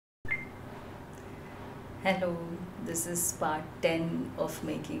Hello, this is part 10 of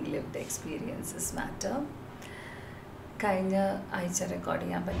Making Lived Experiences Matter. കഴിഞ്ഞ ആഴ്ച record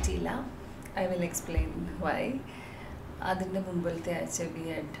ചെയ്യാൻ പറ്റിയില്ല. I will explain why. അതിൻ്റെ മുമ്പിലത്തെ ആഴ്ച we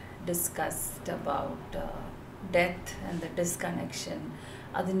had discussed about death and the disconnection.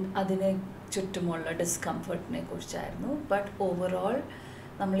 അതിനെ ചുറ്റുമുള്ള ഡിസ്കംഫർട്ടിനെ കുറിച്ചായിരുന്നു. ബട്ട് ഓവറോൾ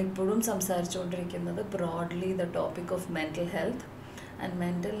നമ്മളിപ്പോഴും സംസാരിച്ചുകൊണ്ടിരിക്കുന്നത് broadly the topic of mental health. And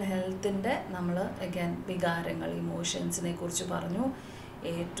mental ഹെൽത്തിൻ്റെ നമ്മൾ അഗൈൻ വികാരങ്ങൾ, ഇമോഷൻസിനെ കുറിച്ച് പറഞ്ഞു.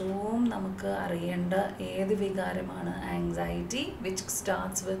 ഏറ്റവും നമുക്ക് അറിയേണ്ട ഏത് വികാരമാണ് anxiety, which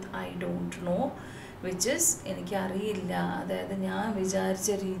starts with I don't know, which is എനിക്കറിയില്ല. അതായത് ഞാൻ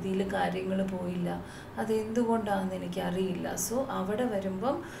വിചാരിച്ച രീതിയിൽ കാര്യങ്ങൾ പോയില്ല, അതെന്തുകൊണ്ടാണെന്ന് എനിക്കറിയില്ല. സോ അവിടെ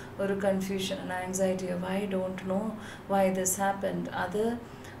വരുമ്പം ഒരു confusion, anxiety of I don't know why this happened. അത്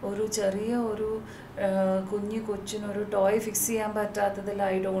ഒരു ചെറിയ ഒരു കൊച്ചിനൊരു ടോയ് ഫിക്സ് ചെയ്യാൻ പറ്റാത്തതിൽ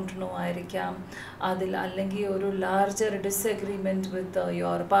ഐ ഡോണ്ട് നോ ആയിരിക്കാം. അതിൽ അല്ലെങ്കിൽ ഒരു ലാർജർ ഡിസ്അഗ്രിമെൻറ്റ് വിത്ത്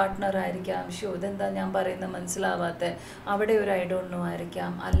യുവർ പാർട്ട്ണർ ആയിരിക്കാം. ഇതെന്താ ഞാൻ പറയുന്നത് മനസ്സിലാവാത്ത, അവിടെ ഒരു ഐ ഡോണ്ട് നോ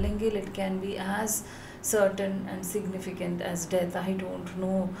ആയിരിക്കാം. അല്ലെങ്കിൽ it can be as certain and significant as death. I don't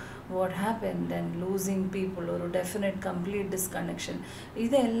know what happened, and losing people or a definite complete disconnection.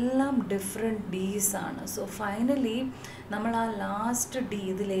 ഇതെല്ലാം ഡിഫറെൻറ്റ് ഡീസ് ആണ്. സോ ഫൈനലി നമ്മൾ ആ ലാസ്റ്റ് ഡി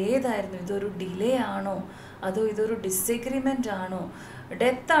ഇതിലേതായിരുന്നു? ഇതൊരു ഡിലേ ആണോ അതോ ഇതൊരു ഡിസഗ്രിമെൻ്റ് ആണോ?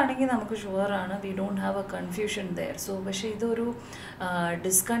 ഡെത്ത് ആണെങ്കിൽ നമുക്ക് ഷുവറാണ്, we don't have A confusion there. So പക്ഷേ ഇതൊരു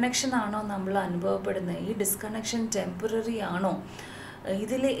ഡിസ്കണക്ഷൻ ആണോ നമ്മൾ അനുഭവപ്പെടുന്നത്? ഈ ഡിസ്കണക്ഷൻ ടെമ്പററി ആണോ?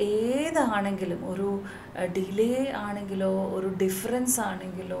 ഇതിൽ ഏതാണെങ്കിലും, ഒരു ഡിലേ ആണെങ്കിലോ, ഒരു ഡിഫറൻസ്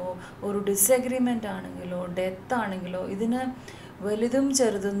ആണെങ്കിലോ, ഒരു ഡിസഗ്രിമെൻ്റ് ആണെങ്കിലോ, ഡെത്ത് ആണെങ്കിലോ, ഇതിന് വലുതും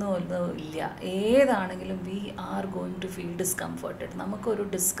ചെറുതൊന്നും ഒന്നും ഇല്ല. ഏതാണെങ്കിലും V are going to feel ഡിസ്കംഫർട്ടഡ്. നമുക്കൊരു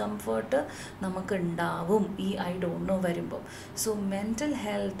ഡിസ്കംഫർട്ട് നമുക്കുണ്ടാവും ഈ ഐ ഡോണ്ട് നോ വരുമ്പോൾ. സോ മെൻ്റൽ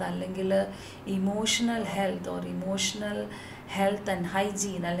ഹെൽത്ത് അല്ലെങ്കിൽ emotional health or emotional health and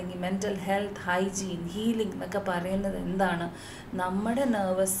hygiene അല്ലെങ്കിൽ മെൻ്റൽ ഹെൽത്ത്, ഹൈജീൻ, ഹീലിംഗ് എന്നൊക്കെ പറയുന്നത് എന്താണ്? നമ്മുടെ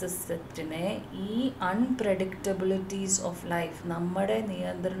നെർവസ് സിസ്റ്റത്തിനെ ഈ അൺപ്രെഡിക്റ്റബിലിറ്റീസ് ഓഫ് ലൈഫ്, നമ്മുടെ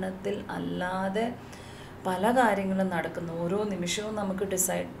നിയന്ത്രണത്തിൽ അല്ലാതെ പല കാര്യങ്ങളും നടക്കുന്നു. ഓരോ നിമിഷവും നമുക്ക്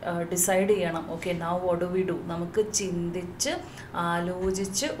ഡിസൈഡ് ചെയ്യണം, okay now what do we do. നമുക്ക് ചിന്തിച്ച്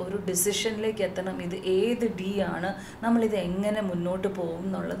ആലോചിച്ച് ഒരു ഡിസിഷനിലേക്ക് എത്തണം. ഇത് ഏത് ഡി ആണ്, നമ്മളിത് എങ്ങനെ മുന്നോട്ട് പോകും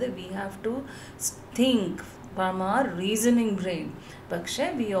എന്നുള്ളത് we have to think from R reasoning brain. പക്ഷേ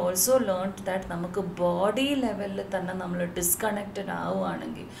വി ഓൾസോ ലേൺഡ് ദാറ്റ് നമുക്ക് ബോഡി ലെവലിൽ തന്നെ നമ്മൾ ഡിസ്കണക്റ്റഡ്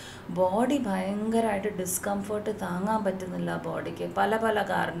ആവുകയാണെങ്കിൽ, ബോഡി ഭയങ്കരമായിട്ട് ഡിസ്കംഫർട്ട് താങ്ങാൻ പറ്റുന്നില്ല ബോഡിക്ക്, പല പല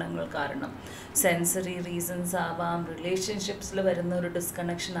കാരണങ്ങൾ കാരണം. സെൻസറി റീസൺസ് ആവാം, റിലേഷൻഷിപ്സിൽ വരുന്ന ഒരു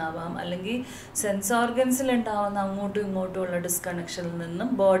ഡിസ്കണക്ഷൻ ആവാം, അല്ലെങ്കിൽ സെൻസ് ഓർഗൻസിൽ ഉണ്ടാവുന്ന അങ്ങോട്ടും ഇങ്ങോട്ടും ഉള്ള ഡിസ്കണക്ഷനിൽ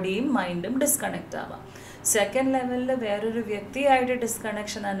നിന്നും ബോഡിയും മൈൻഡും ഡിസ്കണക്റ്റ് ആവാം. സെക്കൻഡ് ലെവലിൽ വേറൊരു വ്യക്തിയായിട്ട്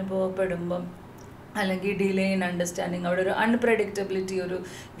ഡിസ്കണക്ഷൻ അനുഭവപ്പെടുമ്പം, അല്ലെങ്കിൽ ഡിലേ ഇൻ അണ്ടർസ്റ്റാൻഡിങ്, അവിടെ ഒരു അൺപ്രെഡിക്റ്റബിലിറ്റി ഒരു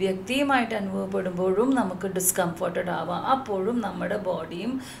വ്യക്തിയുമായിട്ട് അനുഭവപ്പെടുമ്പോഴും നമുക്ക് ഡിസ്കംഫർട്ടഡ് ആവാം. അപ്പോഴും നമ്മുടെ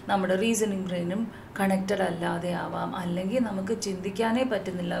ബോഡിയും നമ്മുടെ റീസണിങ് ബ്രെയിനും കണക്റ്റഡ് അല്ലാതെ ആവാം. അല്ലെങ്കിൽ നമുക്ക് ചിന്തിക്കാനേ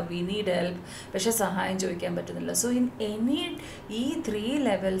പറ്റുന്നില്ല, വി നീഡ് ഹെൽപ്പ്, പക്ഷേ സഹായം ചോദിക്കാൻ പറ്റുന്നില്ല. സോ ഇൻ ഈ 3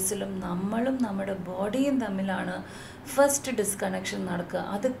 ലെവൽസിലും നമ്മളും നമ്മുടെ ബോഡിയും തമ്മിലാണ് ഫസ്റ്റ് ഡിസ്കണക്ഷൻ നടക്കുക.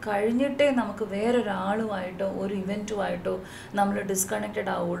 അത് കഴിഞ്ഞിട്ടേ നമുക്ക് വേറൊരാളുമായിട്ടോ ഒരു ഇവൻറ്റുമായിട്ടോ നമ്മൾ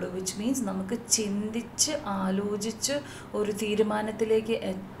ഡിസ്കണക്റ്റഡ് ആവുള്ളൂ. വിച്ച് മീൻസ് നമുക്ക് ചിന്തിച്ച് ആലോചിച്ച് ഒരു തീരുമാനത്തിലേക്ക്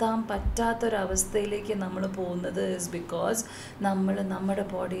എത്താൻ പറ്റാത്തൊരവസ്ഥയിലേക്ക് നമ്മൾ പോകുന്നത് ഇസ് ബിക്കോസ് നമ്മൾ നമ്മുടെ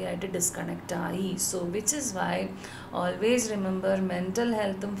ബോഡിയായിട്ട് ഡിസ്കണക്റ്റ് ആയി. So which is why always remember, mental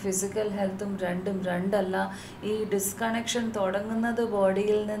ഹെൽത്തും physical ഹെൽത്തും രണ്ടല്ല. ഈ ഡിസ്കണക്ഷൻ തുടങ്ങുന്നത്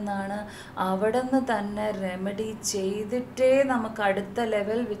ബോഡിയിൽ നിന്നാണ്. അവിടെ നിന്ന് തന്നെ റെമഡി ചെയ്തിട്ടേ നമുക്ക് അടുത്ത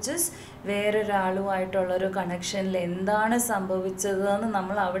ലെവൽ, വിച്ച് ഇസ് വേറൊരാളുമായിട്ടുള്ളൊരു കണക്ഷനിൽ എന്താണ് സംഭവിച്ചതെന്ന്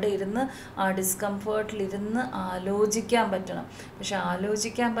നമ്മൾ അവിടെ ഇരുന്ന് ആ ഡിസ്കംഫേർട്ടിലിരുന്ന് ആലോചിക്കാൻ പറ്റണം. പക്ഷെ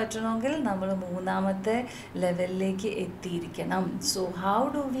ആലോചിക്കാൻ പറ്റണമെങ്കിൽ നമ്മൾ 3ാമത്തെ ലെവലിലേക്ക് എത്തിയിരിക്കണം. So how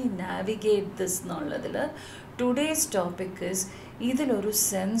do we navigate this എന്നുള്ളതിൽ ടുഡേയ്സ് ടോപ്പിക് ഇസ്, ഇതിലൊരു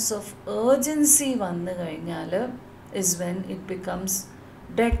സെൻസ് ഓഫ് ഏർജൻസി വന്നു കഴിഞ്ഞാൽ is when it becomes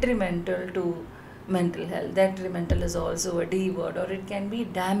detrimental to mental health. Detrimental is also a D word, or it can be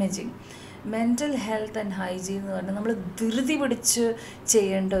damaging. Mental health and hygiene എന്ന് പറഞ്ഞാൽ നമ്മൾ ധൃതി പിടിച്ച്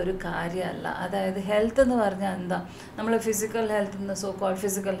ചെയ്യേണ്ട ഒരു കാര്യമല്ല. അതായത് ഹെൽത്ത് എന്ന് പറഞ്ഞാൽ എന്താ, നമ്മൾ ഫിസിക്കൽ ഹെൽത്ത് എന്ന്, സോ കോൾ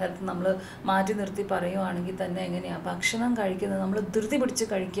ഫിസിക്കൽ ഹെൽത്ത് നമ്മൾ മാറ്റി നിർത്തി പറയുവാണെങ്കിൽ തന്നെ എങ്ങനെയാണ് ഭക്ഷണം കഴിക്കുന്നത്? നമ്മൾ ധൃതി പിടിച്ച്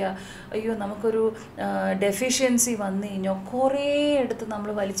കഴിക്കുക. അയ്യോ നമുക്കൊരു ഡെഫിഷ്യൻസി വന്നു കഴിഞ്ഞാൽ കുറേ എടുത്ത്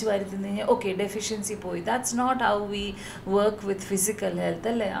നമ്മൾ വലിച്ചു വാരി തിന്നു കഴിഞ്ഞാൽ ഓക്കെ ഡെഫിഷ്യൻസി പോയി. That's not how we work with physical health,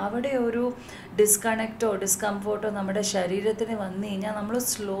 അല്ലേ? അവിടെ ഒരു ഡിസ്കണക്റ്റോ ഡിസ്കംഫോർട്ടോ നമ്മുടെ ശരീരത്തിന് വന്നു കഴിഞ്ഞാൽ നമ്മൾ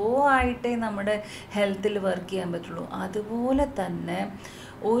സ്ലോ ആയിട്ടേ നമ്മുടെ ഹെൽത്തിൽ വർക്ക് ചെയ്യാൻ പറ്റുള്ളൂ. അതുപോലെ തന്നെ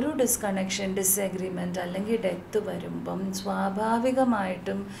ഒരു ഡിസ്കണക്ഷൻ, ഡിസഗ്രിമെൻറ്റ് അല്ലെങ്കിൽ ഡെത്ത് വരുമ്പം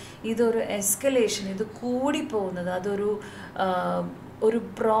സ്വാഭാവികമായിട്ടും ഇതൊരു എസ്കലേഷൻ, ഇത് കൂടിപ്പോകുന്നത്, ഒരു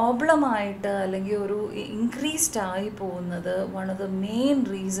പ്രോബ്ലമായിട്ട് അല്ലെങ്കിൽ ഒരു ഇൻക്രീസ്ഡ് ആയി പോകുന്നത് one of the main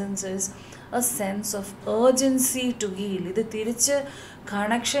reasons is A sense of urgency to heal. ഇത് തിരിച്ച്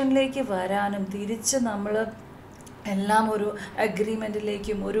കണക്ഷനിലേക്ക് വരാനും തിരിച്ച് നമ്മൾ എല്ലാം ഒരു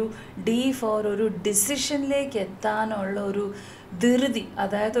അഗ്രിമെൻറ്റിലേക്കും ഒരു ഒരു ഡിസിഷനിലേക്ക് എത്താനുള്ള ഒരു ധൃതി,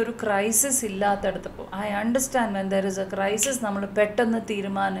 അതായത് ഒരു crisis ഇല്ലാത്തടത്തപ്പോൾ, I understand when there is A crisis നമ്മൾ പെട്ടെന്ന്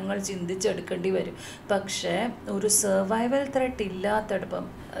തീരുമാനങ്ങൾ ചിന്തിച്ചെടുക്കേണ്ടി വരും. പക്ഷേ ഒരു സർവൈവൽ ത്രെട്ട്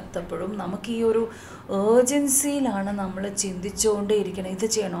ഇല്ലാത്തപ്പോഴും നമുക്ക് ഈ ഒരു ഏർജൻസിയിലാണ് നമ്മൾ ചിന്തിച്ചുകൊണ്ടേ ഇരിക്കണം, ഇത്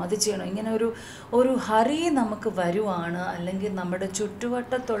ചെയ്യണോ അത് ചെയ്യണോ, ഇങ്ങനെ ഒരു ഹറി നമുക്ക് വരുവാണ്. അല്ലെങ്കിൽ നമ്മുടെ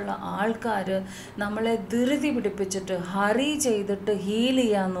ചുറ്റുവട്ടത്തുള്ള ആൾക്കാർ നമ്മളെ ധൃതി പിടിപ്പിച്ചിട്ട് ഹറി ചെയ്തിട്ട് ഹീൽ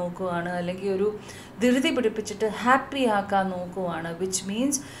ചെയ്യാൻ നോക്കുവാണ്, അല്ലെങ്കിൽ ഒരു ധൃതി പിടിപ്പിച്ചിട്ട് ഹാപ്പി ആക്കാൻ നോക്കുവാണ്. വിച്ച്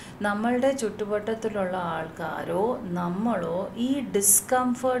മീൻസ് നമ്മളുടെ ചുറ്റുവട്ടത്തിലുള്ള ആൾക്കാരോ നമ്മളോ ഈ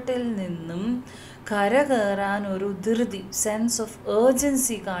ഡിസ്കംഫർട്ടിൽ നിന്നും കരകയറാൻ ഒരു ധൃതി, sense of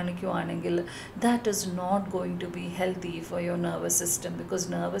urgency കാണിക്കുവാണെങ്കിൽ that is not going to be healthy for your nervous system. Because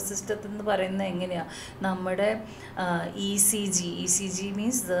nervous സിസ്റ്റത്തിൽ എന്ന് പറയുന്നത് എങ്ങനെയാണ്, നമ്മുടെ E C G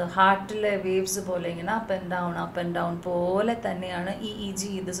means the ഹാർട്ടിലെ waves പോലെ ഇങ്ങനെ അപ്പ് ആൻഡ് ഡൗൺ പോലെ തന്നെയാണ് EEG.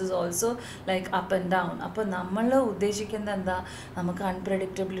 This is also like up and down. അപ്പോൾ നമ്മൾ ഉദ്ദേശിക്കുന്നത് എന്താ, നമുക്ക്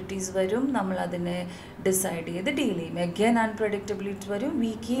അൺപ്രഡിക്റ്റബിലിറ്റീസ് വരും, നമ്മൾ അതിനെ ഡിസൈഡ് ചെയ്ത് ഡീൽ ചെയ്യും. അഗൈൻ അൺപ്രഡിക്റ്റബിലിറ്റി വരും,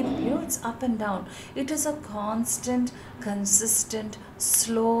 we keep it's up and down. It is a constant, consistent,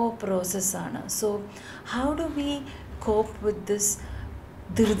 slow process ആണ്. So how do we cope with this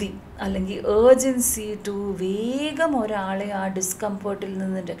ധൃതി അല്ലെങ്കിൽ ഏർജൻസി ടു വേഗം ഒരാളെ ആ ഡിസ്കംഫർട്ടിൽ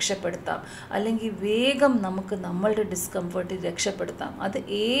നിന്ന് രക്ഷപ്പെടുത്താം, അല്ലെങ്കിൽ വേഗം നമുക്ക് നമ്മളുടെ ഡിസ്കംഫർട്ടിൽ രക്ഷപ്പെടുത്താം, അത്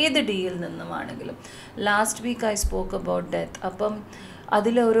ഏത് ഡിയിൽ നിന്നുമാണെങ്കിലും. Last week I spoke about death. അപ്പം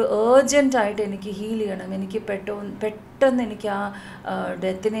അതിലൊരു ഏർജൻറ്റായിട്ട് എനിക്ക് ഹീൽ ചെയ്യണം, എനിക്ക് പെട്ടെന്ന് എനിക്ക് ആ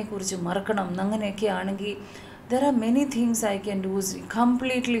ഡെത്തിനെ കുറിച്ച് മറക്കണം, അങ്ങനെയൊക്കെ ആണെങ്കിൽ there are many things I can do,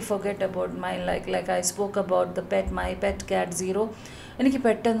 completely forget about my like I spoke about my pet cat Zero. എനിക്ക്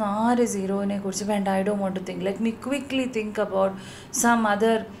പെട്ടെന്ന് സീറോനെ കുറിച്ച് വേണ്ട, I don't want to think, let me quickly think about some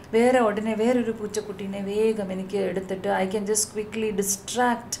other, വേറൊരു പൂച്ചക്കുട്ടീനെ വേഗം എനിക്ക് എടുത്തിട്ട് I can just quickly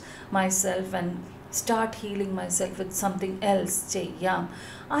distract myself and start healing myself with something else ചെയ്യാം.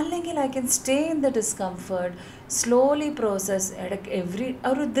 അല്ലെങ്കിൽ I can stay in the discomfort, slowly process,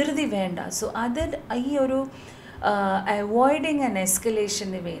 ഒരു ധൃതി വേണ്ട. So അത് ഈ ഒരു അവോയ്ഡിങ് ആൻഡ്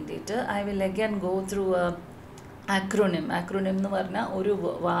എസ്കലേഷന് വേണ്ടിയിട്ട് I will again go through acronym എന്ന് പറഞ്ഞാൽ ഒരു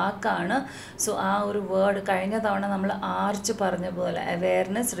വാക്കാണ്. സോ ആ ഒരു വേർഡ് കഴിഞ്ഞ തവണ നമ്മൾ ആർച്ച് പറഞ്ഞ പോലെ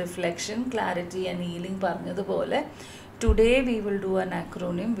awareness, reflection, clarity and healing പറഞ്ഞതുപോലെ today we will do an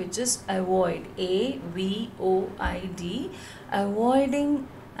acronym which is avoid, AVOID, avoiding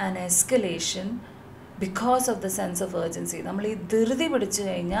an escalation because of the sense of urgency. നമ്മൾ ഈ ധൃതി പിടിച്ചു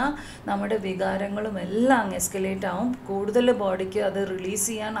കഴിഞ്ഞാൽ നമ്മുടെ വികാരങ്ങളും എല്ലാം എസ്കലേറ്റ് ആവും. കൂടുതൽ ബോഡിക്ക് അത് റിലീസ്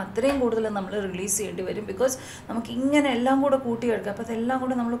ചെയ്യാൻ അത്രയും കൂടുതൽ നമ്മൾ റിലീസ് ചെയ്യേണ്ടി വരും. ബിക്കോസ് നമുക്ക് ഇങ്ങനെ എല്ലാം കൂടെ കൂട്ടിയെടുക്കാം. അപ്പോൾ അതെല്ലാം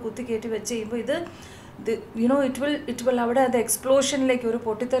കൂടെ നമ്മൾ കുത്തിക്കയറ്റി വെച്ച് കഴിയുമ്പോൾ ഇത് ഇറ്റ് വിൽ അവിടെ അത് എക്സ്പ്ലോഷനിലേക്ക്, ഒരു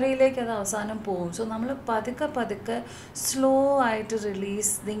പൊട്ടിത്തെറിയിലേക്ക് അത് അവസാനം പോകും. സോ നമ്മൾ പതുക്കെ സ്ലോ ആയിട്ട്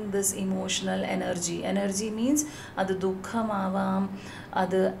releasing this emotional energy means അത് ദുഃഖമാവാം,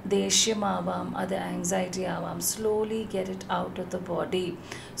 അത് ദേഷ്യമാവാം, അത് ആങ്സൈറ്റി ആവാം. Slowly get it out of the body.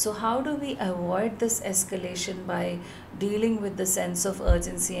 So how do we avoid this escalation by dealing with the sense of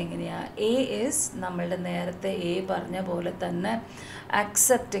urgency? എങ്ങനെയാണ്? നമ്മളുടെ നേരത്തെ പറഞ്ഞ പോലെ തന്നെ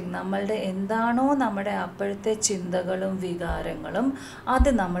അക്സെപ്റ്റിംഗ്, നമ്മളുടെ എന്താണോ നമ്മുടെ അപ്പോഴത്തെ ചിന്തകളും വികാരങ്ങളും അത്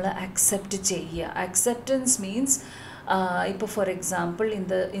നമ്മൾ അക്സെപ്റ്റ് ചെയ്യുക. അക്സെപ്റ്റൻസ് മീൻസ് ഇപ്പോൾ for example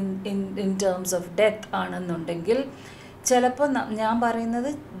in terms of death ആണെന്നുണ്ടെങ്കിൽ ചിലപ്പോൾ ഞാൻ പറയുന്നത്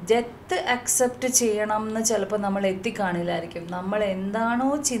ഡെത്ത് അക്സെപ്റ്റ് ചെയ്യണം എന്ന് ചിലപ്പോൾ നമ്മൾ എത്തിക്കാണില്ലായിരിക്കും. നമ്മൾ എന്താണോ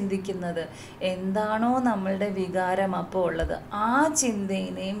ചിന്തിക്കുന്നത്, എന്താണോ നമ്മളുടെ വികാരം അപ്പോൾ ഉള്ളത്, ആ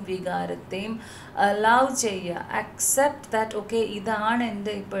ചിന്തേനെയും വികാരത്തെയും അലൗ ചെയ്യുക. അക്സെപ്റ്റ് ദാറ്റ് ഓക്കെ, ഇതാണ്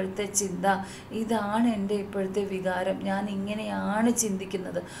എൻ്റെ ഇപ്പോഴത്തെ ചിന്ത, ഇതാണ് എൻ്റെ ഇപ്പോഴത്തെ വികാരം, ഞാൻ ഇങ്ങനെയാണ്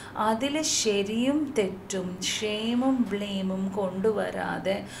ചിന്തിക്കുന്നത്. അതിൽ ശരിയും തെറ്റും ഷെയിമും ബ്ലെയിമും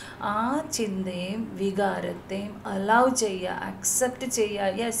കൊണ്ടുവരാതെ ആ ചിന്തയും വികാരത്തെയും അലൗ ചെയ്യുക, അക്സെപ്റ്റ് ചെയ്യുക.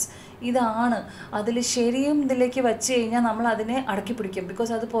 യെസ്, ഇതാണ്, അതിൽ ശരിയും ഇതിലേക്ക് വച്ച് കഴിഞ്ഞാൽ നമ്മൾ അതിനെ അടക്കി പിടിക്കും.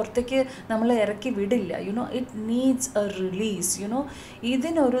 ബിക്കോസ് അത് പുറത്തേക്ക് നമ്മൾ ഇറക്കി വിടില്ല. It needs A release.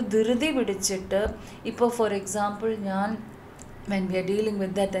 ഇതിനൊരു ധൃതി പിടിച്ചിട്ട് ഇപ്പോൾ ഫോർ എക്സാമ്പിൾ ഞാൻ when we are dealing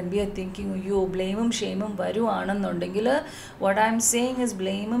with that and we are thinking, you blame shame varuvaanennundengil, what I am saying is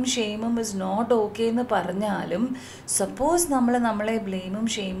blame shame is not okay ennu paranjalum, suppose nammale blame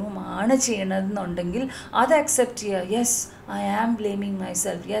shame aanu cheyanadennundengil adu accept cheya. Yes, I am blaming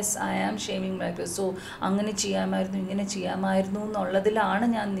myself, yes, I am shaming myself, so angane cheyamayirunnu ingane cheyamayirunnu ennulladilana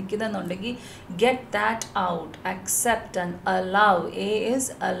njan nikkunennundengil, get that out, accept and allow. A is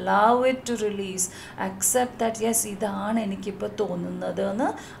allow it to release, accept that yes, idana enikku തോന്നുന്നത് എന്ന്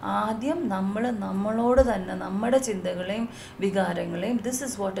ആദ്യം നമ്മളോട് തന്നെ നമ്മുടെ ചിന്തകളെയും വികാരങ്ങളെയും this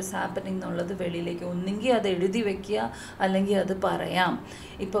is what is happening എന്നുള്ളത് വെളിയിലേക്ക് ഒന്നെങ്കിൽ അത് എഴുതി വെക്കുക, അല്ലെങ്കിൽ അത് പറയാം.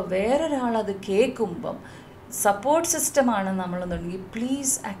 ഇപ്പോൾ വേറൊരാൾ അത് കേൾക്കുമ്പം സപ്പോർട്ട് സിസ്റ്റമാണ് നമ്മളെന്നുണ്ടെങ്കിൽ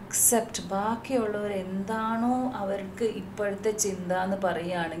പ്ലീസ് അക്സെപ്റ്റ്, ബാക്കിയുള്ളവർ എന്താണോ അവർക്ക് ഇപ്പോഴത്തെ ചിന്ത എന്ന്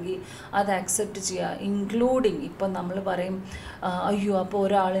പറയുകയാണെങ്കിൽ അത് അക്സെപ്റ്റ് ചെയ്യുക. ഇൻക്ലൂഡിങ് ഇപ്പം നമ്മൾ പറയും അയ്യോ അപ്പോൾ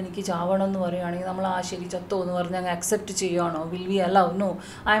ഒരാൾ എനിക്ക് ചാവണം എന്ന് പറയുകയാണെങ്കിൽ നമ്മൾ ആ ശരി ചത്തോ എന്ന് പറഞ്ഞ് അങ്ങ് അക്സെപ്റ്റ് ചെയ്യുകയാണോ? Will we allow? No,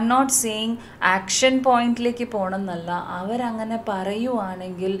 I am not saying action പോയിന്റിലേക്ക് പോകണം എന്നല്ല. അവരങ്ങനെ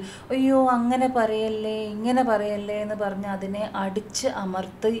പറയുവാണെങ്കിൽ അയ്യോ അങ്ങനെ പറയല്ലേ ഇങ്ങനെ പറയല്ലേ എന്ന് പറഞ്ഞ് അതിനെ അടിച്ച്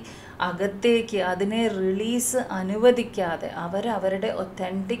അമർത്തി അകത്തേക്ക് അതിനെ റിലീസ് അനുവദിക്കാതെ അവരുടെ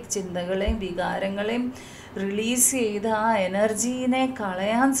ഒത്തൻറ്റിക് ചിന്തകളെയും വികാരങ്ങളെയും റിലീസ് ചെയ്ത് ആ എനർജീനെ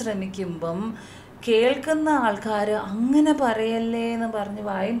കളയാൻ ശ്രമിക്കുമ്പം കേൾക്കുന്ന ആൾക്കാർ അങ്ങനെ പറയല്ലേ എന്ന് പറഞ്ഞ്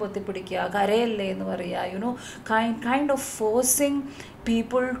വായും പൊത്തിപ്പിടിക്കുക, കരയല്ലേ എന്ന് പറയുക, you know kind of forcing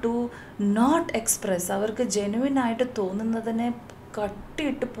people to not express. അവർക്ക് ജെന്യുവിനായിട്ട് തോന്നുന്നതിനെ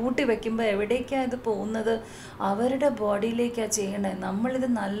കട്ടിയിട്ട് പൂട്ടി വയ്ക്കുമ്പോൾ എവിടേക്കാണ് ഇത് പോകുന്നത്? അവരുടെ ബോഡിയിലേക്കാണ് ചെയ്യണേ. നമ്മളിത്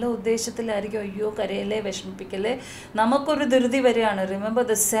നല്ല ഉദ്ദേശത്തിലായിരിക്കും, അയ്യോ കരയല്ലേ വിഷമിപ്പിക്കല്ലേ, നമുക്കൊരു ധൃതി വരികയാണ്. Remember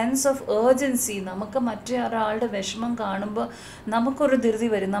the sense of urgency. നമുക്ക് മറ്റേ ഒരാളുടെ വിഷമം കാണുമ്പോൾ നമുക്കൊരു ധൃതി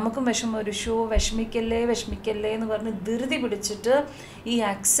വരും, നമുക്കും വിഷമം ഒരു വിഷമിക്കല്ലേ എന്ന് പറഞ്ഞ് ധൃതി പിടിച്ചിട്ട് ഈ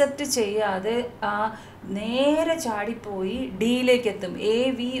അക്സെപ്റ്റ് ചെയ്യാതെ ആ നേരെ ചാടിപ്പോയി ഡിയിലേക്ക് എത്തും.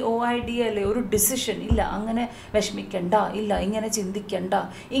 AVOID അല്ലേ, ഒരു ഡിസിഷൻ ഇല്ല, അങ്ങനെ വിഷമിക്കണ്ട, ഇല്ല ഇങ്ങനെ ചിന്തിക്കണ്ട,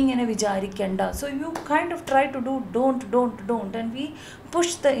 ഇങ്ങനെ വിചാരിക്കണ്ട. So you kind of try to do don't and we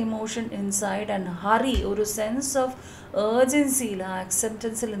push the emotion inside and hurry. ഒരു സെൻസ് ഓഫ് ഏർജൻസിയിൽ ആ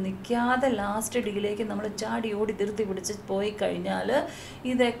അക്സെപ്റ്റൻസിൽ നിൽക്കാതെ ലാസ്റ്റ് ഡിയിലേക്ക് നമ്മൾ ചാടി ഓടി ധൃതി പിടിച്ച് പോയി കഴിഞ്ഞാൽ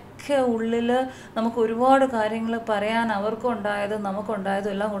ഇതൊക്കെ ഉള്ളിൽ നമുക്ക് ഒരുപാട് കാര്യങ്ങൾ പറയാൻ അവർക്കുണ്ടായതും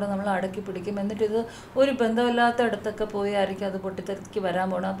നമുക്കുണ്ടായതും എല്ലാം കൂടെ നമ്മൾ അടക്കി പിടിക്കും. എന്നിട്ടിത് ഒരു ബന്ധമില്ലാത്ത ഇടത്തൊക്കെ പോയി ആയിരിക്കും അത് പൊട്ടിത്തെറിക്ക് വരാൻ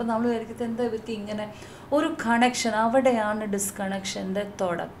പോകണം. അപ്പം നമ്മൾ വിചാരിക്കുന്നത് എന്താ ഇവർക്ക് ഇങ്ങനെ ഒരു കണക്ഷൻ, അവിടെയാണ് ഡിസ്കണക്ഷൻ്റെ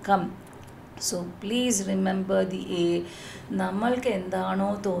തുടക്കം. So please remember the A. നമ്മൾക്ക് എന്താണോ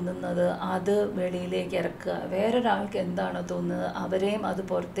തോന്നുന്നത് അത് വെളിയിലേക്ക് ഇറക്കുക. വേറൊരാൾക്ക് എന്താണോ തോന്നുന്നത് അവരെയും അത്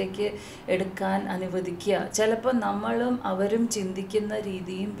പുറത്തേക്ക് എടുക്കാൻ അനുവദിക്കുക. ചിലപ്പോൾ നമ്മളും അവരും ചിന്തിക്കുന്ന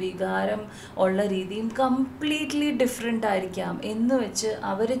രീതിയും വികാരം ഉള്ള രീതിയും കംപ്ലീറ്റ്ലി ഡിഫറെൻ്റ് ആയിരിക്കാം. എന്ന് വെച്ച്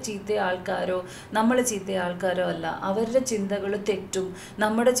അവർ ചീത്ത ആൾക്കാരോ നമ്മൾ ചീത്ത ആൾക്കാരോ അല്ല. അവരുടെ ചിന്തകൾ തെറ്റും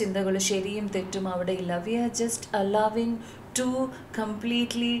നമ്മുടെ ചിന്തകൾ ശരിയും തെറ്റും അവിടെ ഇല്ല. V are just allowing two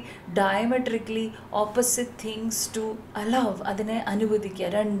completely diametrically opposite things to allow. അതിനെ അനുവദിക്കുക,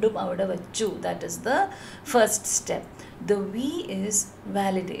 രണ്ടും അവിടെ വച്ചു. That is the first step. The V is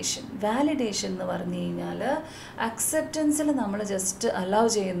validation. Validation എന്ന് പറഞ്ഞു കഴിഞ്ഞാൽ അക്സെപ്റ്റൻസിൽ നമ്മൾ ജസ്റ്റ് അലൗ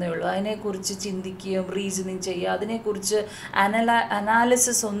ചെയ്യുന്നേ ഉള്ളൂ. അതിനെക്കുറിച്ച് ചിന്തിക്കുകയും റീസണിങ് ചെയ്യുക, അതിനെക്കുറിച്ച്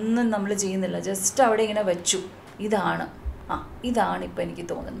അനാലിസിസ് ഒന്നും നമ്മൾ ചെയ്യുന്നില്ല. ജസ്റ്റ് അവിടെ ഇങ്ങനെ വച്ചു, ഇതാണ് ഇപ്പം എനിക്ക്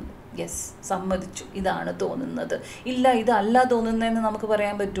തോന്നുന്നത്, യെസ് സമ്മതിച്ചു, ഇതാണ് തോന്നുന്നത്. ഇല്ല ഇതല്ല തോന്നുന്നതെന്ന് നമുക്ക്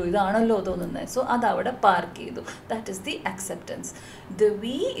പറയാൻ പറ്റുമോ? ഇതാണല്ലോ തോന്നുന്നത്. സോ അതവിടെ പാർക്ക് ചെയ്തു. That is the acceptance. The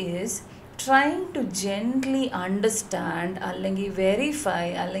V is trying to gently understand അല്ലെങ്കിൽ വെരിഫൈ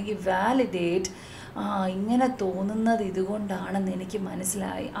അല്ലെങ്കിൽ വാലിഡേറ്റ്. ഇങ്ങനെ തോന്നുന്നത് ഇതുകൊണ്ടാണെന്ന് എനിക്ക്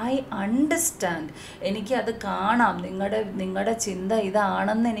മനസ്സിലായി. I understand. എനിക്കത് കാണാം. നിങ്ങളുടെ ചിന്ത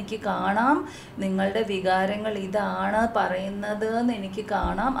ഇതാണെന്ന് എനിക്ക് കാണാം. നിങ്ങളുടെ വികാരങ്ങൾ ഇതാണ് പറയുന്നത് എന്ന് എനിക്ക്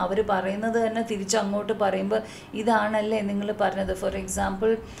കാണാം. അവർ പറയുന്നത് തന്നെ തിരിച്ചങ്ങോട്ട് പറയുമ്പോൾ ഇതാണല്ലേ നിങ്ങൾ പറഞ്ഞത്. ഫോർ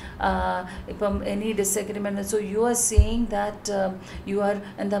എക്സാമ്പിൾ ഇപ്പം any disagreement, so you are saying that you are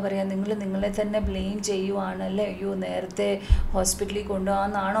എന്താ പറയുക, നിങ്ങളെ തന്നെ ബ്ലെയിം ചെയ്യുവാണല്ലേ. അയ്യോ നേരത്തെ ഹോസ്പിറ്റലിൽ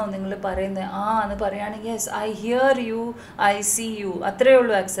കൊണ്ടുപോകാമെന്നാണോ നിങ്ങൾ പറയുന്നത്? എന്ന് പറയുകയാണെങ്കിൽ yes I here U, I see you, അത്രയേ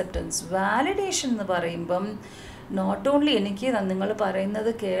ഉള്ളൂ അക്സെപ്റ്റൻസ്. വാലിഡേഷൻ എന്ന് പറയുമ്പം നോട്ട് ഓൺലി എനിക്ക് നിങ്ങൾ പറയുന്നത്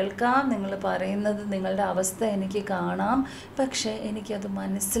കേൾക്കാം, നിങ്ങൾ പറയുന്നത് നിങ്ങളുടെ അവസ്ഥ എനിക്ക് കാണാം, പക്ഷേ എനിക്കത്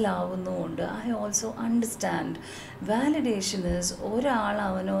മനസ്സിലാവുന്നുമുണ്ട്. I also understand. Validation is ഒരാൾ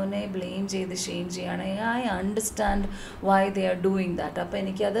അവനവനെ ബ്ലെയിം ചെയ്ത് ഷെയിം ചെയ്യുകയാണെങ്കിൽ I understand why they are doing that. അപ്പോൾ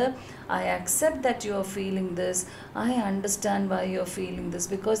എനിക്കത് I accept that you are feeling this, I understand why you are feeling this.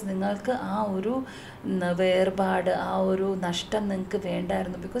 Because നിങ്ങൾക്ക് ആ ഒരു വേർപാട്, ആ ഒരു നഷ്ടം നിങ്ങൾക്ക്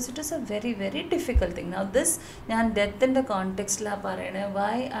വേണ്ടായിരുന്നു. Because it is A very very difficult thing. Now this ഞാൻ ഡെത്തിൻ്റെ കോണ്ടെക്സ്റ്റിലാണ് പറയണേ.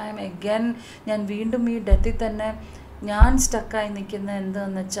 വൈ ഐ എം അഗൈൻ, ഞാൻ വീണ്ടും ഈ ഡെത്തിൽ തന്നെ ഞാൻ സ്റ്റക്കായി നിൽക്കുന്ന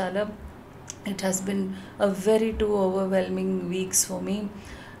എന്താണെന്ന് വെച്ചാൽ it has been a very too overwhelming weeks for me.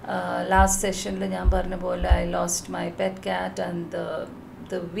 Last session ഞാൻ പറഞ്ഞ പോലെ I lost my pet cat, and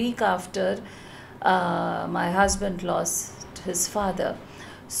the week after my husband lost his father.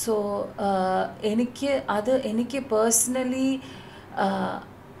 So എനിക്ക് personally,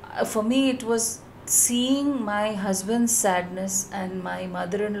 for me it was seeing my husband's sadness and my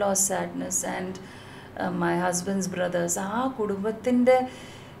mother-in-law's sadness and my husband's brothers, ആ കുടുംബത്തിൻ്റെ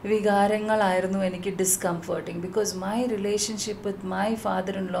വികാരങ്ങളായിരുന്നു എനിക്ക് ഡിസ്കംഫർട്ടിങ്. Because my relationship with my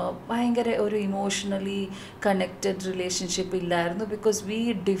father in law ഭയങ്കര ഒരു emotionally connected relationship ഇല്ലായിരുന്നു. Because we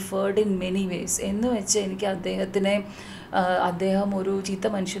deferred in many vase. എന്ന് വെച്ച് എനിക്ക് അദ്ദേഹം ഒരു ചീത്ത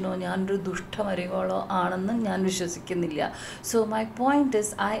മനുഷ്യനോ ഞാനൊരു ദുഷ്ടമരികളോ ആണെന്ന് ഞാൻ വിശ്വസിക്കുന്നില്ല. So my point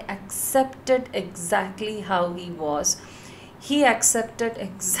is I accepted exactly how he was. He accepted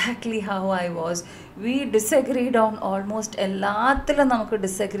exactly how I was. We disagreed on almost എല്ലാത്തിലും നമുക്ക്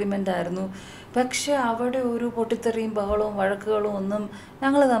ഡിസഗ്രിമെൻ്റ് ആയിരുന്നു. പക്ഷേ അവിടെ ഒരു പൊട്ടിത്തെറിയും ബഹളവും വഴക്കുകളും ഒന്നും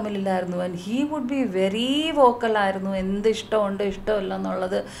ഞങ്ങൾ തമ്മിലില്ലായിരുന്നു. And he would be very വോക്കലായിരുന്നു. എന്ത് ഇഷ്ടമുണ്ട് ഇഷ്ടമില്ല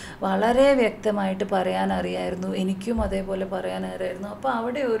എന്നുള്ളത് വളരെ വ്യക്തമായിട്ട് പറയാൻ അറിയായിരുന്നു. എനിക്കും അതേപോലെ പറയാൻ അറിയായിരുന്നു. അപ്പോൾ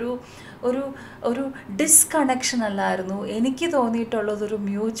അവിടെ ഒരു ഡിസ്കണക്ഷൻ അല്ലായിരുന്നു. എനിക്ക് തോന്നിയിട്ടുള്ളതൊരു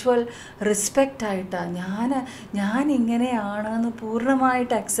മ്യൂച്വൽ റെസ്പെക്റ്റ് ആയിട്ടാണ്. ഞാൻ ഇങ്ങനെയാണെന്ന്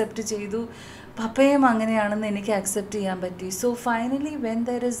പൂർണ്ണമായിട്ട് അക്സെപ്റ്റ് ചെയ്തു. പപ്പയും അങ്ങനെയാണെന്ന് എനിക്ക് അക്സെപ്റ്റ് ചെയ്യാൻ പറ്റി. So finally when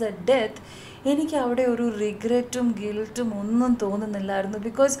there is A death, എനിക്ക് അവിടെ ഒരു റിഗ്രറ്റും ഗിൽറ്റും ഒന്നും തോന്നുന്നില്ലായിരുന്നു.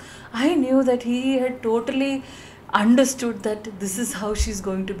 Because I new that he had totally understood that this is how she is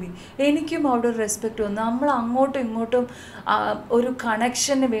going to B. എനിക്കും അവിടെ ഒരു റെസ്പെക്റ്റ് വന്നു. നമ്മൾ അങ്ങോട്ടും ഇങ്ങോട്ടും ഒരു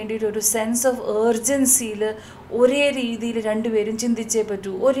കണക്ഷന് വേണ്ടിയിട്ട് ഒരു സെൻസ് ഓഫ് ഏർജൻസിയിൽ ഒരേ രീതിയിൽ രണ്ടുപേരും ചിന്തിച്ചേ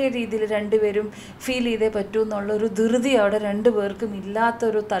പറ്റൂ, ഒരേ രീതിയിൽ രണ്ടുപേരും ഫീൽ ചെയ്തേ പറ്റൂ എന്നുള്ളൊരു ധൃതി അവിടെ രണ്ടുപേർക്കും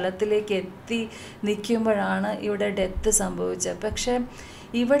ഇല്ലാത്തൊരു തലത്തിലേക്ക് എത്തി നിൽക്കുമ്പോഴാണ് ഇവിടെ ഡെത്ത് സംഭവിച്ചത്. പക്ഷേ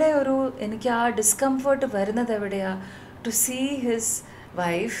ഇവിടെ എനിക്ക് ആ ഡിസ്കംഫർട്ട് വരുന്നത് എവിടെയാണ്? To see his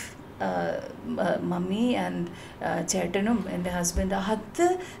wife, mummy and ചേട്ടനും എൻ്റെ husband,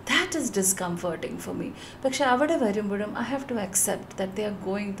 that is ഡിസ്കംഫർട്ടിങ് for me. പക്ഷെ അവിടെ വരുമ്പോഴും I have to accept that they are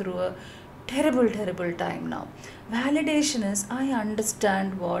going through A terrible time now. Validation is, I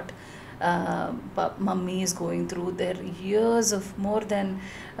understand what mummy is going through. Their years of more than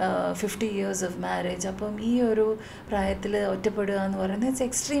 50 years of marriage. അപ്പം ഈ ഒരു പ്രായത്തിൽ ഒറ്റപ്പെടുക എന്ന് പറയുന്നത് it's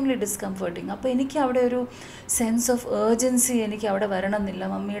extremely ഡിസ്കംഫർട്ടിങ്. അപ്പോൾ എനിക്ക് അവിടെ ഒരു സെൻസ് ഓഫ് ഏർജൻസി എനിക്ക് അവിടെ വരണമെന്നില്ല.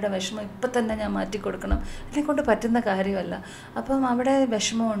 മമ്മിയുടെ വിഷമം ഇപ്പം തന്നെ ഞാൻ മാറ്റിക്കൊടുക്കണം, എന്നെക്കൊണ്ട് പറ്റുന്ന കാര്യമല്ല. അപ്പം അവിടെ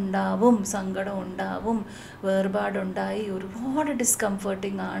വിഷമം ഉണ്ടാവും, സങ്കടം ഉണ്ടാവും, വേർപാടുണ്ടായി, ഒരുപാട്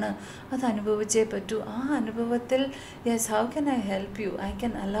ഡിസ്കംഫർട്ടിങ് ആണ്. അത് അനുഭവിച്ചേ പറ്റൂ. ആ അനുഭവത്തിൽ yes, how can I help you? I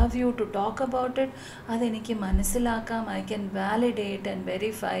can allow U to talk about it. അതെനിക്ക് മനസ്സിലാക്കാം. I can validate and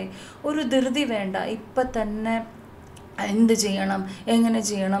verify. ഒരു ധൃതി വേണ്ട. ഇപ്പം തന്നെ എന്ത് ചെയ്യണം, എങ്ങനെ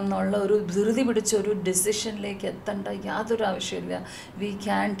ചെയ്യണം എന്നുള്ള ഒരു ധൃതി പിടിച്ചൊരു ഡിസിഷനിലേക്ക് എത്തേണ്ട യാതൊരു ആവശ്യമില്ല. We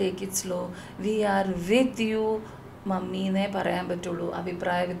can take it slow. V are with you മമ്മീന്നേ പറയാൻ പറ്റുള്ളൂ.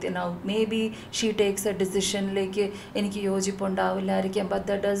 അഭിപ്രായ വ്യത്യാസം may be she takes A ഡിസിഷനിലേക്ക് എനിക്ക് യോജിപ്പുണ്ടാവില്ലായിരിക്കാം. But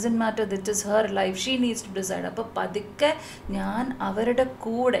that doesn't matter. ദിറ്റ് is her life. She needs to decide. അപ്പോൾ പതുക്കെ ഞാൻ അവരുടെ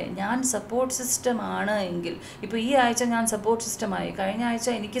കൂടെ, ഞാൻ സപ്പോർട്ട് സിസ്റ്റം ആണ് എങ്കിൽ, ഇപ്പോൾ ഈ ആഴ്ച ഞാൻ സപ്പോർട്ട് സിസ്റ്റമായി, കഴിഞ്ഞ ആഴ്ച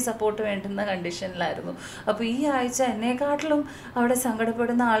എനിക്ക് സപ്പോർട്ട് വേണ്ടുന്ന കണ്ടീഷനിലായിരുന്നു. അപ്പോൾ ഈ ആഴ്ച എന്നെക്കാട്ടിലും അവിടെ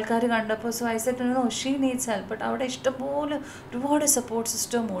സങ്കടപ്പെടുന്ന ആൾക്കാർ കണ്ടപ്പോൾ so I said no, she needs help. But അവിടെ ഇഷ്ടംപോലെ ഒരുപാട് സപ്പോർട്ട്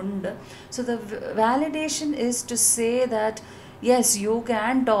സിസ്റ്റം ഉണ്ട്. So the validation is to say that yes, you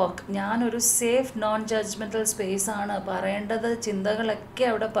can talk. ഞാനൊരു സേഫ് നോൺ ജഡ്ജ്മെൻ്റൽ സ്പേസ് ആണ്. പറയേണ്ടത് ചിന്തകളൊക്കെ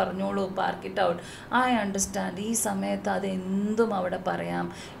അവിടെ പറഞ്ഞോളൂ. Park it out. I understand. ഈ സമയത്ത് അതെന്തും അവിടെ പറയാം.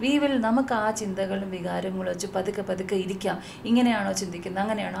 നമുക്ക് ആ ചിന്തകളും വികാരങ്ങളും വെച്ച് പതുക്കെ ഇരിക്കാം. ഇങ്ങനെയാണോ ചിന്തിക്കുന്നത്,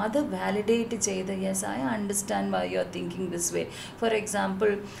 അങ്ങനെയാണോ, അത് വാലിഡേറ്റ് ചെയ്ത് yes, I understand why you are thinking this way. For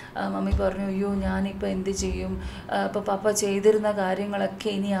example, mummy പറഞ്ഞു, അയ്യോ ഞാനിപ്പോൾ എന്ത് ചെയ്യും, ഇപ്പോൾ പപ്പ ചെയ്തിരുന്ന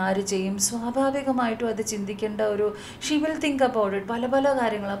കാര്യങ്ങളൊക്കെ ഇനി ആര് ചെയ്യും? സ്വാഭാവികമായിട്ടും അത് ചിന്തിക്കേണ്ട ഒരു she will think about it. പല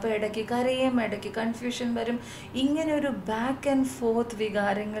കാര്യങ്ങൾ. അപ്പോൾ ഇടയ്ക്ക് കരയും, ഇടയ്ക്ക് കൺഫ്യൂഷൻ വരും. ഇങ്ങനെ ഒരു ബാക്ക് ആൻഡ് ഫോർത്ത്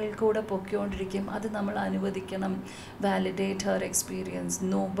വികാരങ്ങൾ കൂടെ പൊക്കിക്കൊണ്ടിരിക്കും. അത് നമ്മൾ അനുവദിക്കണം. Validate her experience.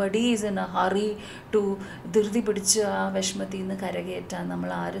 Nobody is in A hurry to ധൃതി പിടിച്ച് ആ വിഷമത്തിൽ നിന്ന് കരകയറ്റാൻ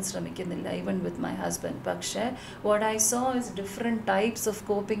നമ്മൾ ആരും ശ്രമിക്കുന്നില്ല, ഈവൻ വിത്ത് മൈ ഹസ്ബൻഡ്. പക്ഷേ what I so is different types of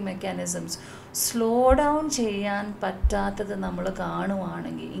coping mechanisms. Slow down ചെയ്യാൻ പറ്റാത്തത് നമ്മൾ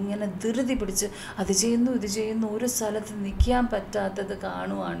കാണുവാണെങ്കിൽ, ഇങ്ങനെ ധൃതി പിടിച്ച് അത് ചെയ്യുന്നു ഇത് ചെയ്യുന്നു ഒരു സ്ഥലത്ത് നിൽക്കാൻ പറ്റാത്തത്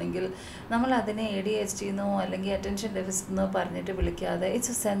കാണുവാണെങ്കിൽ, നമ്മൾ അതിനെ ADHD എന്നോ അല്ലെങ്കിൽ അറ്റൻഷൻ ഡെഫിസിറ്റ് എന്നോ പറഞ്ഞിട്ട് വിളിക്കാതെ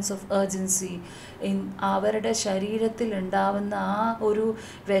it's A sense of urgency. അവരുടെ ശരീരത്തിൽ ഉണ്ടാവുന്ന ആ ഒരു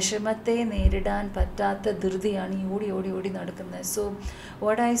വിഷമത്തെ നേരിടാൻ പറ്റാത്ത ധൃതിയാണ് ഈ ഓടി ഓടി ഓടി നടക്കുന്നത്. So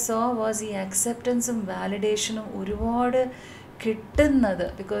what I so was ഈ അക്സെപ്റ്റൻസും വാലിഡേഷനും ഒരുപാട് കിട്ടുന്നത്,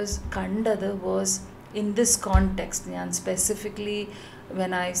 ബിക്കോസ് കണ്ടത് വാസ് ഇൻ ദിസ് കോണ്ടെക്സ്റ്റ്. ഞാൻ specifically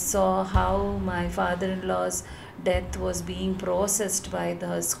when I saw how my father-in-law's death was being processed by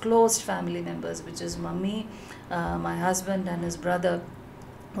his close family members, which is mummy, my husband and his brother.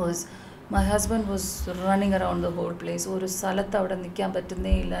 My husband was running around the whole place. ഒരു സ്ഥലത്ത് അവിടെ നിൽക്കാൻ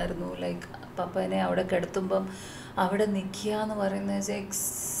പറ്റുന്നേ ഇല്ലായിരുന്നു. Like പപ്പനെ അവിടെ കിടത്തുമ്പം അവിടെ നിൽക്കുക എന്ന് പറയുന്നത്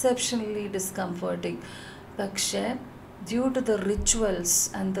എക്സെപ്ഷണലി ഡിസ്കംഫർട്ടിങ്. പക്ഷേ due to the rituals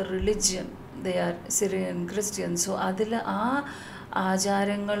and the religion, they are Syrian Christians, so അതിൽ ആ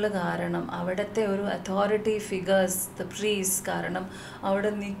ആചാരങ്ങൾ കാരണം, അവിടുത്തെ ഒരു അതോറിറ്റി ഫിഗേഴ്സ്, ദ പ്രീസ് കാരണം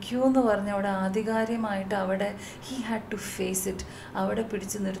അവിടെ നിൽക്കൂ എന്ന് പറഞ്ഞ് അവിടെ ആധികാരികമായിട്ട് അവിടെ he had to face it. അവിടെ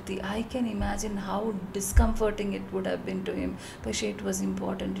പിടിച്ചു നിർത്തി. I can imagine how ഡിസ്കംഫർട്ടിങ് it would have been to him. പക്ഷേ it was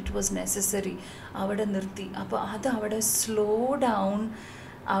important, it was necessary. അവിടെ നിർത്തി. അപ്പോൾ അത് അവിടെ സ്ലോ ഡൗൺ,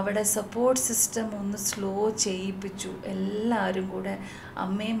 അവിടെ സപ്പോർട്ട് സിസ്റ്റം ഒന്ന് സ്ലോ ചെയ്യിപ്പിച്ചു. എല്ലാവരും കൂടെ,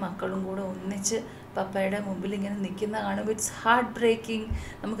 അമ്മയും മക്കളും കൂടെ ഒന്നിച്ച് പപ്പയുടെ മുമ്പിൽ ഇങ്ങനെ നിൽക്കുന്ന കാണുമ്പോൾ ഇറ്റ്സ് ഹാർട്ട് ബ്രേക്കിംഗ്.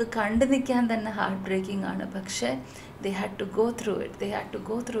 നമുക്ക് കണ്ടു നിൽക്കാൻ തന്നെ ഹാർട്ട് ബ്രേക്കിംഗ് ആണ്. പക്ഷേ they had to go through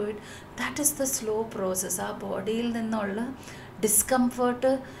it. That is the slow process. ആ ബോഡിയിൽ നിന്നുള്ള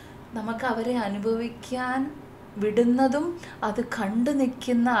ഡിസ്കംഫേർട്ട് നമുക്ക് അവരെ അനുഭവിക്കാൻ വിടുന്നതും അത് കണ്ടു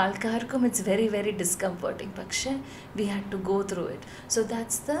നിൽക്കുന്ന ആൾക്കാർക്കും ഇറ്റ്സ് വെരി വെരി ഡിസ്കംഫർട്ടിങ്. പക്ഷേ we had to go through it. So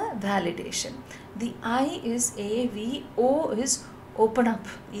that's the validation. The I is AVO is open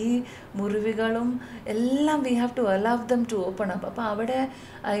up. ഈ മുറിവുകളും എല്ലാം we have to allow them to open up. അപ്പോൾ അവിടെ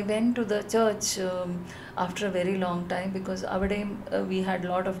I went to the church after A very long time, because അവിടെയും we had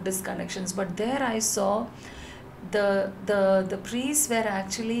lot of ഡിസ്കണക്ഷൻസ്. But there I so the priests were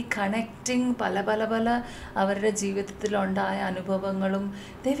actually connecting പല അവരുടെ ജീവിതത്തിലുണ്ടായ അനുഭവങ്ങളും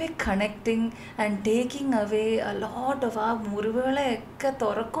they were connecting and taking away a lot of ആ മുറിവുകളെയൊക്കെ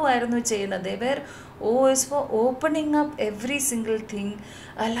തുറക്കുമായിരുന്നു ചെയ്യുന്നത്. they were is for opening up every single thing,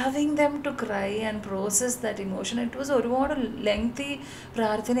 allowing them to cry and process that emotion. It was ഒരുപാട് lengthy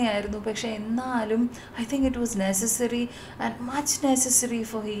പ്രാർത്ഥനയായിരുന്നു. പക്ഷേ എന്നാലും I think it was necessary and much necessary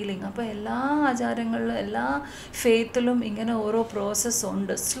four healing. അപ്പോൾ എല്ലാ ആചാരങ്ങളിലും എല്ലാ ഫെയ്ത്തിലും ഇങ്ങനെ ഓരോ പ്രോസസ്സ്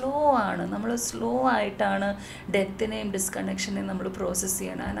ഉണ്ട്. Slow ആണ്, നമ്മൾ സ്ലോ ആയിട്ടാണ് ഡെത്തിനെയും ഡിസ്കണക്ഷനെയും നമ്മൾ പ്രോസസ്സ്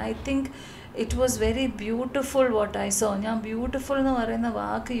ചെയ്യണം. And I think it was very beautiful what I so. ഞാൻ ബ്യൂട്ടിഫുൾ എന്ന് പറയുന്ന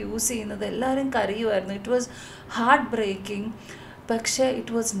വാക്ക് യൂസ് ചെയ്യുന്നത് എല്ലാവരും കരയുമായിരുന്നു. ഇറ്റ് വാസ് ഹാർട്ട് ബ്രേക്കിംഗ്, പക്ഷേ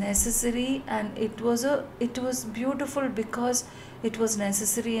it was necessary and it was beautiful because it was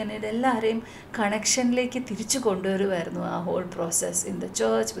necessary. And ഇതെല്ലാവരെയും കണക്ഷനിലേക്ക് തിരിച്ചു കൊണ്ടുവരുമായിരുന്നു ആ whole process in the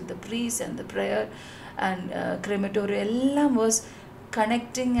church with the priest and the prayer and crematorium എല്ലാം was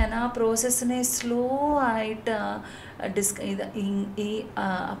connecting. And ആ പ്രോസസ്സിനെ slow ആയിട്ട് ഈ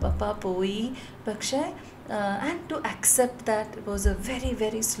പപ്പ പോയി. പക്ഷേ and to accept that it was A very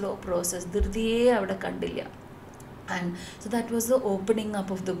very slow process. ധൃതിയെ അവിടെ കണ്ടില്ല. And so that was the opening up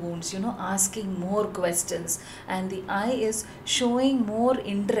of the wounds, asking more questions. And the eye is showing more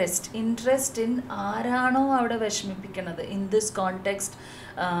interest in ആരാണോ അവിടെ വിഷമിപ്പിക്കുന്നത്. In this context,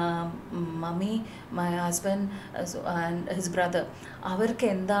 mummy, my husband and his brother, അവർക്ക്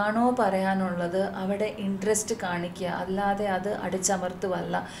എന്താണോ പറയാനുള്ളത് അവിടെ interest കാണിക്കുക, അല്ലാതെ അത്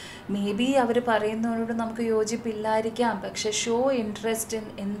അടിച്ചമർത്തുവല്ല. May be അവർ പറയുന്നതിനോട് നമുക്ക് യോജിപ്പില്ലായിരിക്കാം, പക്ഷെ ഷോ ഇൻട്രസ്റ്റ് ഇൻ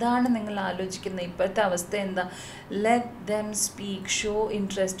എന്താണ് നിങ്ങൾ ആലോചിക്കുന്നത്, ഇപ്പോഴത്തെ അവസ്ഥ എന്താ, let them speak, show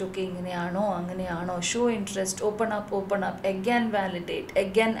interest. Okay, ഇങ്ങനെയാണോ അങ്ങനെയാണോ, show interest, open up, again validate,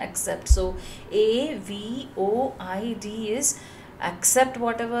 again accept. So AVOID is accept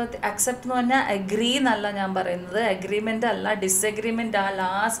whatever. Accept എന്ന് പറഞ്ഞാൽ അഗ്രി എന്നല്ല ഞാൻ പറയുന്നത്, അഗ്രിമെൻ്റ് അല്ല, ഡിസഗ്രിമെൻ്റ്. ആ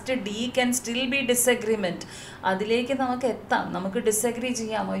last D can still be disagreement. അതിലേക്ക് നമുക്ക് എത്താം, നമുക്ക് ഡിസഗ്രി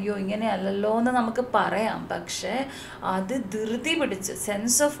ചെയ്യാം, അയ്യോ ഇങ്ങനെ അല്ലല്ലോ എന്ന് നമുക്ക് പറയാം. പക്ഷേ അത് ധൃതി പിടിച്ച്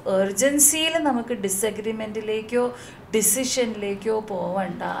സെൻസ് ഓഫ് എർജൻസിയിൽ നമുക്ക് ഡിസഗ്രിമെൻറ്റിലേക്കോ ഡിസിഷനിലേക്കോ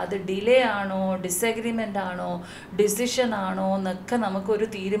പോവണ്ട. അത് ഡിലേ ആണോ, ഡിസഗ്രിമെൻ്റ് ആണോ, ഡിസിഷൻ ആണോ എന്നൊക്കെ നമുക്കൊരു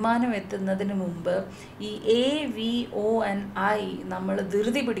തീരുമാനം എത്തുന്നതിന് മുമ്പ് ഈ AVO and I നമ്മൾ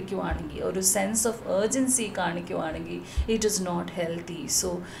ധൃതി പിടിക്കുവാണെങ്കിൽ, ഒരു sense of urgency കാണിക്കുവാണെങ്കിൽ, it is not healthy.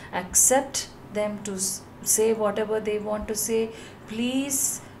 So accept them to say whatever they want to say. Please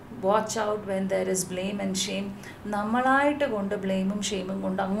watch out when there is blame and shame. നമ്മളായിട്ട് കൊണ്ട് ബ്ലെയിമും ഷെയിമും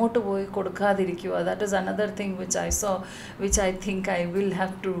കൊണ്ട് അങ്ങോട്ട് പോയി കൊടുക്കാതിരിക്കുക. That is another thing which I saw, which I think I will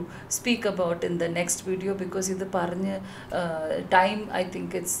have to speak about in the next video, because ഇത് പറഞ്ഞ് time, I think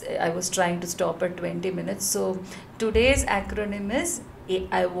I was trying to stop at 20 minutes. So today's acronym is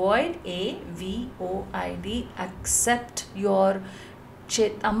avoid, AVOID, accept your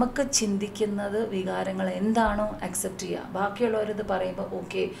നമുക്ക് ചിന്തിക്കുന്നത് വികാരങ്ങൾ എന്താണോ accept ചെയ്യുക. ബാക്കിയുള്ളവരിത് പറയുമ്പോൾ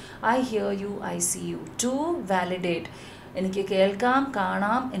okay, I here U, I see you, to validate. എനിക്ക് കേൾക്കാം,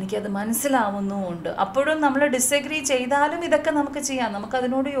 കാണാം, എനിക്കത് മനസ്സിലാവുന്നുമുണ്ട്. അപ്പോഴും നമ്മൾ ഡിസഗ്രി ചെയ്താലും ഇതൊക്കെ നമുക്ക് ചെയ്യാം.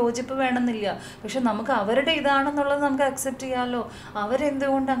 നമുക്കതിനോട് യോജിപ്പ് വേണമെന്നില്ല. പക്ഷെ നമുക്ക് അവരുടെ ഇതാണെന്നുള്ളത് നമുക്ക് അക്സെപ്റ്റ് ചെയ്യാമല്ലോ.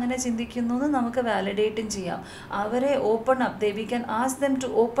 അവരെന്തുകൊണ്ട് അങ്ങനെ ചിന്തിക്കുന്നു എന്ന് നമുക്ക് വാലിഡേറ്റും ചെയ്യാം. അവരെ open up, we can ask them to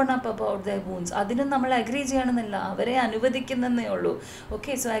open up about their wounds. അതിനും നമ്മൾ അഗ്രി ചെയ്യണമെന്നില്ല, അവരെ അനുവദിക്കുന്നതേ ഉള്ളൂ.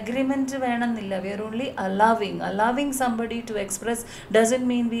 ഓക്കെ, സോ അഗ്രിമെൻറ്റ് വേണമെന്നില്ല. V are only allowing somebody to express doesn't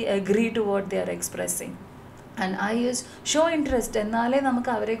mean we agree to what they are expressing. And I use show interest. എന്നാലേ നമുക്ക്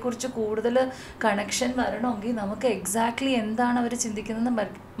അവരെക്കുറിച്ച് കൂടുതൽ കണക്ഷൻ വരണമെങ്കിൽ, നമുക്ക് എക്സാക്ട്ലി എന്താണ് അവർ ചിന്തിക്കുന്നതെന്ന്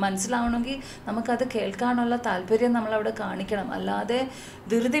മനസ്സിലാവണമെങ്കിൽ നമുക്കത് കേൾക്കാനുള്ള താല്പര്യം നമ്മളവിടെ കാണിക്കണം. അല്ലാതെ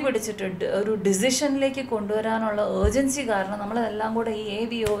ധൃതി പിടിച്ചിട്ട് ഒരു ഡിസിഷനിലേക്ക് കൊണ്ടുവരാനുള്ള ഏർജൻസി കാരണം നമ്മളതെല്ലാം കൂടെ ഈ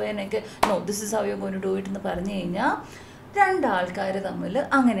AVONൊക്കെ no this is how you going to do it എന്ന് പറഞ്ഞു കഴിഞ്ഞാൽ രണ്ടാൾക്കാർ തമ്മിൽ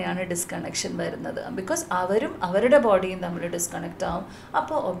അങ്ങനെയാണ് ഡിസ്കണക്ഷൻ വരുന്നത്. ബിക്കോസ് അവരും അവരുടെ ബോഡിയും തമ്മിൽ ഡിസ്കണക്റ്റ് ആവും.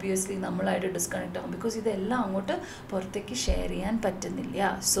 അപ്പോൾ ഒബ്വിയസ്ലി നമ്മളായിട്ട് ഡിസ്കണക്റ്റ് ആവും. ബിക്കോസ് ഇതെല്ലാം അങ്ങോട്ട് പുറത്തേക്ക് ഷെയർ ചെയ്യാൻ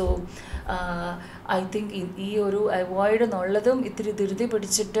പറ്റുന്നില്ല. സോ ഐ തിങ്ക് ഈ ഒരു അവോയ്ഡ് എന്നുള്ളതും ഇത്തിരി ധൃതി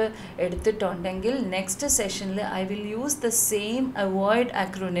പിടിച്ചിട്ട് എടുത്തിട്ടുണ്ടെങ്കിൽ നെക്സ്റ്റ് സെഷനിൽ I will use the same avoid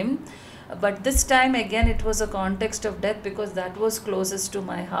acronym. But this time again it was a context of death, because that was closest to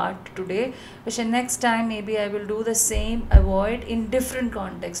my heart today. But next time maybe I will do the same avoid in different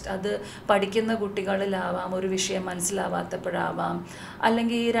context. അത് പഠിക്കുന്ന കുട്ടികളിലാവാം, ഒരു വിഷയം മനസ്സിലാവാത്തപ്പോഴാവാം,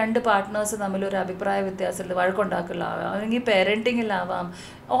 അല്ലെങ്കിൽ ഈ രണ്ട് partners തമ്മിലൊരു അഭിപ്രായ വ്യത്യാസത്തിൽ വഴക്കുണ്ടാക്കലാവാം, അല്ലെങ്കിൽ പേരൻറ്റിങ്ങിലാവാം.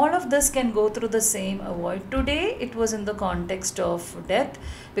 All of this can go through the same avoid. Today it was in the context of death,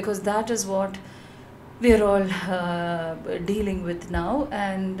 because that is what we are all dealing with now.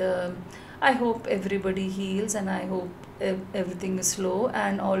 And I hope everybody heals, and I hope everything is slow.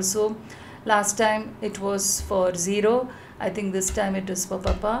 And also last time it was for 0, I think this time it is for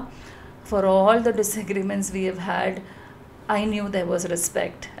Papa. For all the disagreements we have had, I knew there was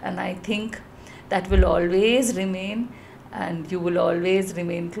respect, and I think that will always remain, and you will always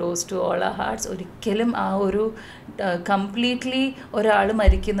remain close to all our hearts. ഒരിക്കലും ആ ഒരു completely ഒരാൾ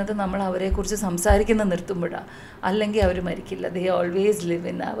മരിക്കുന്നത് നമ്മൾ അവരെക്കുറിച്ച് സംസാരിക്കുന്ന നിർത്തുമ്പോഴാണ്, അല്ലെങ്കിൽ അവർ മരിക്കില്ല. They always live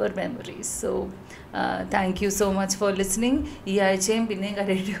in our memories. So thank you so much for listening. ഈ ആഴ്ചയും പിന്നെയും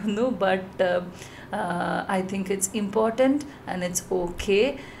കരയേണ്ടി വന്നു, but I think it's important and it's okay.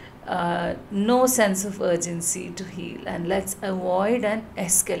 No sense of urgency to heal, and let's avoid an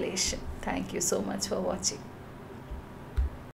escalation. Thank you so much for watching.